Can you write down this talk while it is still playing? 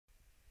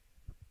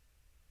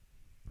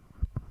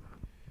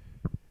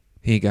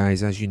Hey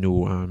guys, as you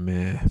know,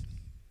 I'm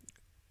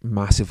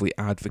massively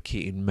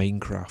advocating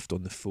Minecraft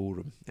on the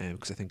forum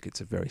because I think it's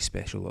a very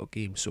special little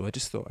game. So I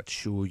just thought I'd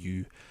show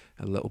you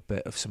a little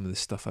bit of some of the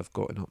stuff I've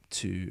gotten up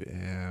to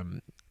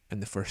in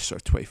the first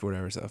sort of 24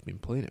 hours that I've been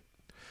playing it.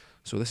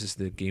 So this is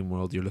the game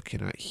world you're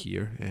looking at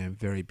here.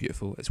 Very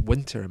beautiful. It's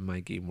winter in my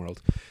game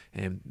world.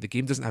 The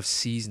game doesn't have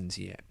seasons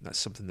yet. That's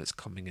something that's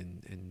coming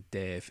in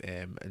dev.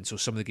 And so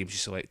some of the games you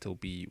select will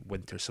be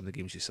winter. Some of the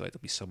games you select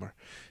will be summer.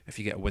 If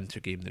you get a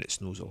winter game, then it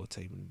snows all the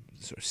time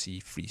and sort of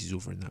sea freezes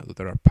over and that. Though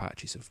there are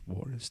patches of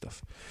water and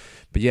stuff.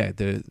 But yeah,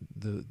 the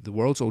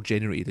world's all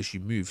generated as you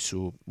move.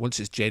 So once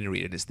it's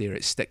generated, it's there.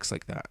 It sticks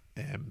like that.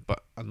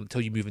 But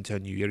until you move into a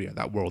new area,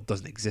 that world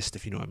doesn't exist.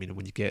 If you know what I mean. And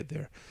when you get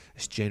there,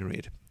 it's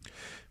generated.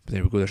 But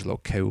there we go, there's a little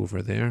cow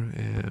over there.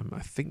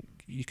 I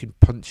think you can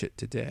punch it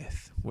to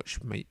death,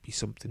 which might be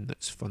something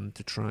that's fun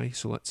to try.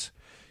 So let's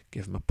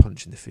give him a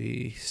punch in the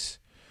face.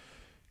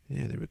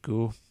 Yeah, there we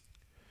go.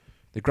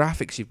 The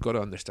graphics, you've got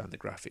to understand the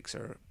graphics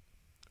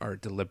are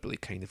deliberately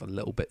kind of a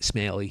little bit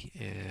smelly.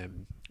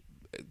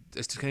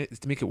 It's to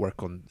make it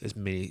work on as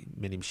many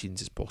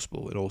machines as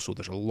possible, and also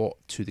there's a lot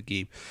to the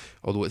game.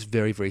 Although it's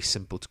very very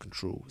simple to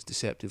control, it's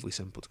deceptively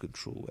simple to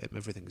control.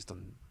 Everything's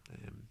done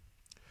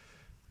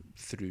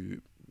through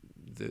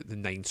the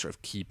nine sort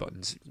of key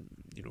buttons,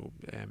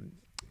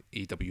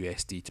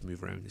 AWSD to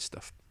move around and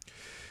stuff.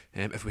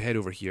 If we head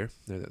over here,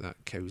 now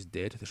that cow's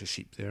dead, there's a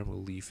sheep there.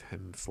 We'll leave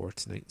him for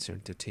tonight's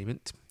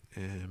entertainment.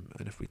 And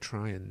if we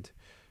try and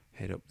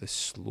head up this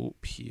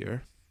slope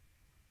here,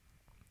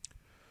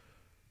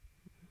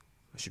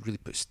 I should really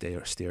put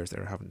stairs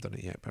there. I haven't done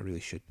it yet, but I really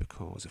should,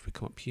 because if we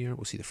come up here,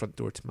 we'll see the front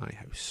door to my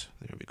house.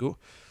 There we go.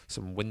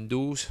 Some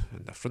windows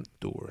and a front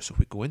door. So if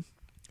we go in,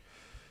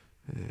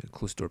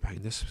 close the door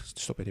behind us,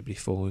 stop anybody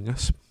following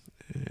us.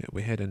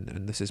 We head in,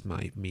 and this is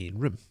my main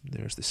room.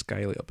 There's the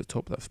skylight up the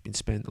top that I've been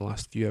spent the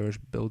last few hours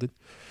building.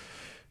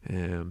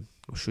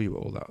 I'll show you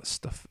what all that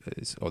stuff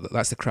is. Oh,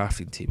 that's the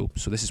crafting table.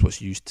 So this is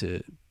what's used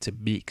to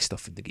make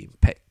stuff in the game: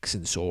 picks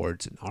and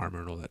swords and armor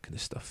and all that kind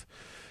of stuff.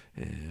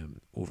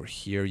 Over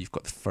here, you've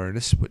got the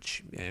furnace,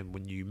 which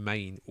when you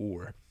mine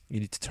ore, you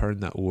need to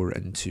turn that ore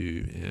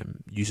into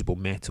usable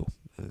metal,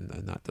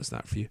 and that does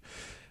that for you.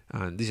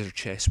 And these are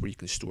chests where you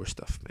can store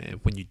stuff.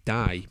 When you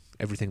die,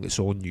 everything that's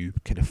on you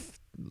kind of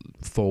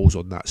falls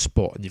on that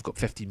spot, and you've got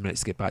 15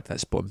 minutes to get back to that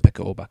spot and pick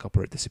it all back up,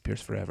 or it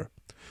disappears forever.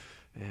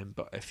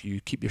 But if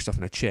you keep your stuff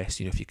in a chest,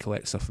 if you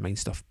collect stuff, mine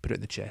stuff, put it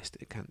in the chest,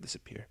 it can't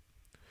disappear.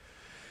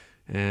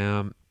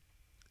 Now,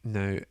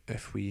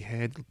 if we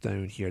head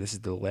down here, this is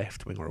the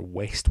left wing, or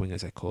west wing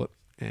as I call it.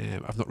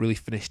 I've not really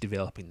finished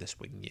developing this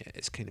wing yet.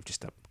 It's kind of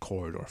just a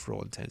corridor for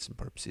all intents and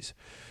purposes.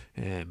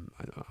 I'm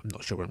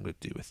not sure what I'm going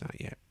to do with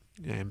that yet.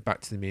 Back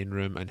to the main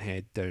room and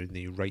head down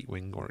the right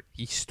wing, or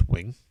east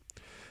wing.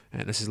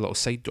 And this is a little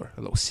side door,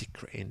 a little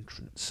secret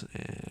entrance.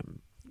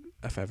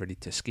 If I ever need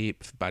to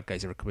escape, if bad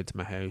guys ever come into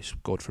my house,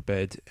 God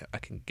forbid, I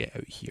can get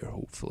out here,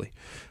 hopefully,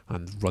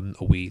 and run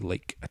away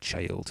like a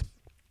child.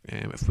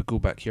 If we go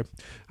back here,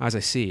 as I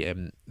say,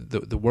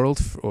 the world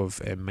of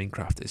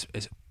Minecraft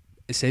is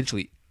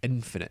essentially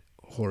infinite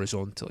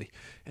horizontally,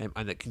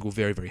 and it can go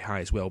very very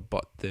high as well.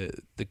 But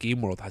the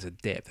game world has a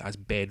depth, it has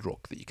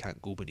bedrock that you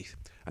can't go beneath,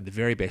 and the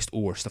very best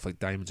ore, stuff like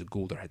diamonds and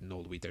gold, are hidden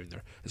all the way down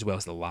there, as well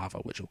as the lava,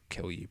 which will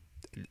kill you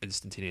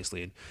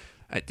instantaneously, and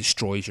it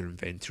destroys your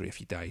inventory if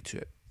you die to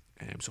it.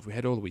 So if we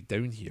head all the way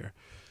down here,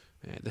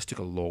 this took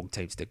a long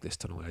time to dig this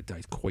tunnel. I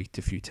died quite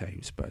a few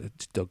times, but I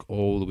dug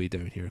all the way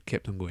down here,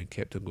 kept on going,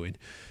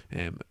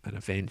 and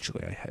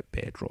eventually I hit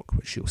bedrock,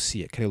 which you'll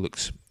see. It kind of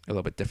looks a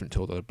little bit different to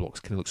all the other blocks.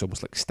 Kind of looks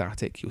almost like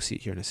static. You'll see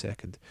it here in a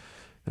second.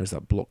 There's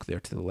that block there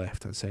to the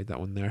left hand side, that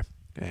one there.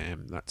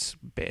 That's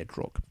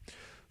bedrock.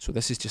 So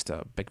this is just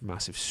a big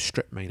massive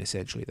strip mine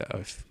essentially that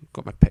I've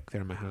got my pick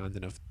there in my hand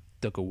and I've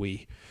dug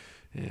away.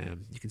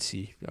 You can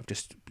see I've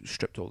just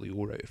stripped all the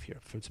ore out of here.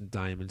 Found some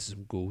diamonds,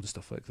 some gold, and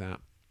stuff like that.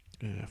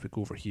 If we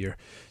go over here,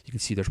 you can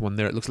see there's one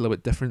there. It looks a little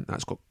bit different.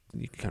 That's got,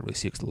 you can't really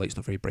see it because the light's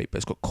not very bright, but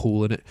it's got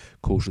coal in it.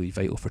 Coal's really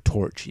vital for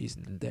torches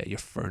and your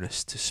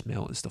furnace to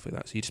smelt and stuff like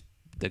that. So you just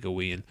dig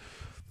away and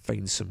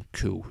find some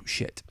cool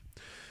shit.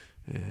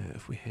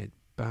 If we head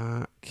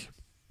back,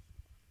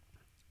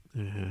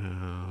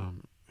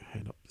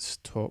 head up this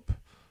top.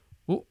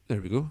 Oh, there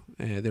we go.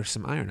 There's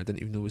some iron I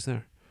didn't even know was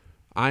there.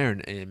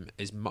 Iron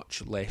is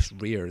much less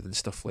rare than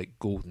stuff like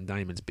gold and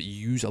diamonds, but you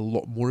use a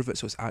lot more of it,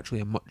 so it's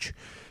actually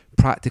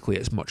practically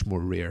it's much more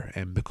rare,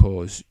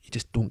 because you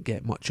just don't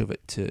get much of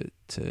it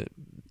to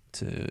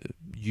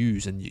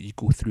use, and you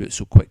go through it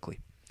so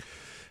quickly.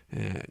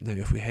 Now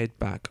if we head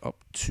back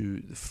up to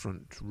the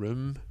front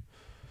room,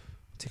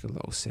 take a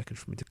little second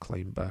for me to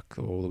climb back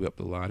all the way up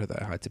the ladder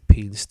that I had to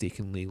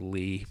painstakingly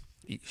lay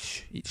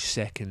each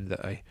second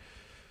that I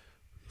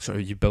sort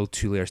of, you build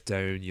 2 layers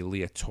down, you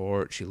lay a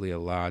torch, you lay a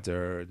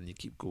ladder, and you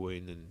keep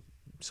going, and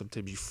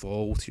sometimes you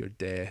fall to your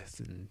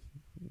death, and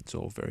it's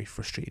all very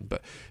frustrating.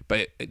 But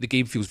the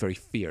game feels very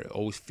fair. It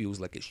always feels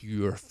like it's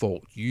your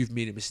fault. You've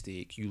made a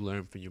mistake, you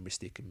learn from your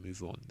mistake and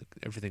move on.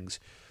 Everything's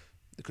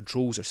the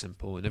controls are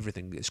simple and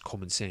everything is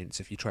common sense.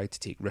 If you try to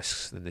take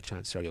risks, then the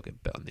chances are you'll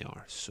get bit on the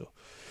arse. So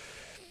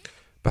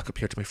back up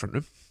here to my front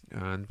room,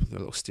 and with a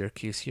little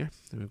staircase here.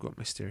 Then we've got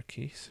my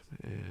staircase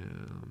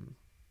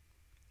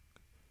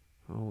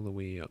all the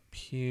way up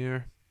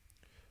here.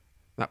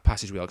 That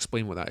passageway, I'll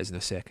explain what that is in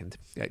a second.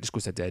 Yeah, it just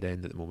goes to a dead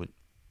end at the moment.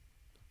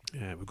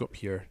 We've got up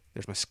here,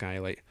 there's my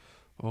skylight,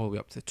 all the way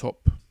up to the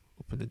top.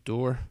 Open the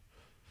door,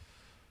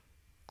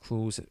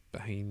 close it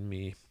behind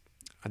me,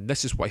 and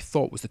this is what I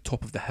thought was the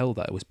top of the hill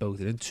that I was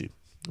building into.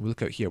 We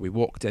look out here, we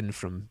walked in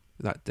from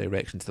that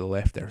direction to the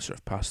left there, sort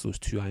of past those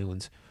two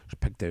islands. There's a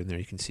pig down there,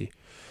 you can see.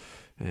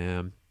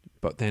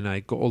 But then I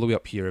got all the way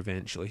up here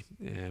eventually,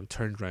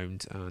 turned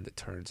round, and it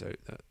turns out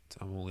that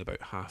I'm only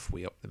about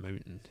halfway up the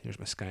mountain. Here's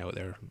my skylight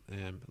there.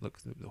 Look,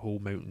 the whole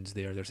mountain's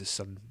there. There's the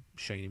sun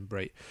shining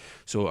bright.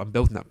 So I'm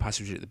building that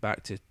passageway at the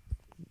back to,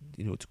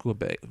 to go a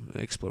bit,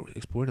 exploring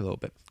a little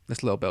bit.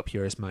 This little bit up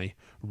here is my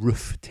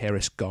roof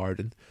terrace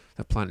garden.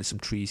 I've planted some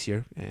trees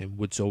here.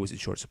 Wood's always in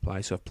short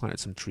supply, so I've planted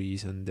some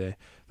trees, and that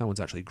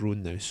one's actually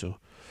grown now. So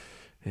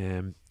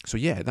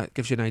yeah, that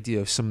gives you an idea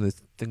of some of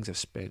the things I've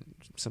spent,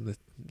 some of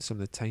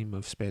the time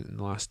I've spent in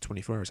the last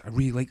 24 hours. I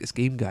really like this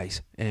game,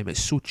 guys.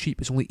 It's so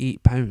cheap. It's only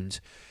 £8,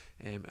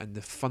 and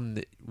the fun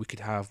that we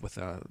could have with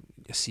a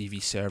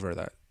CV server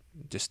that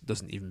just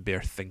doesn't even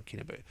bear thinking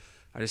about.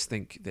 I just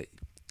think that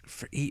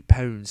for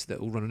 £8 that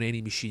will run on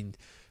any machine,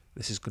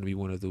 this is going to be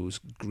one of those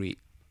great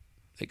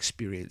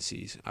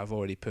experiences. I've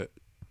already put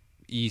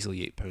easily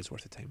 £8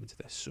 worth of time into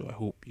this, so I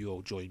hope you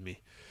all join me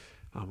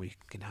and we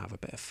can have a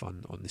bit of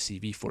fun on the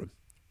CV forum.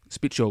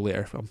 Speak to you all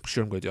later. I'm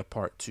sure I'm going to do a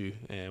part 2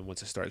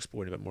 once I start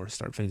exploring a bit more,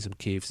 start finding some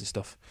caves and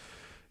stuff.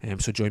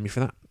 So join me for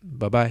that.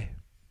 Bye bye.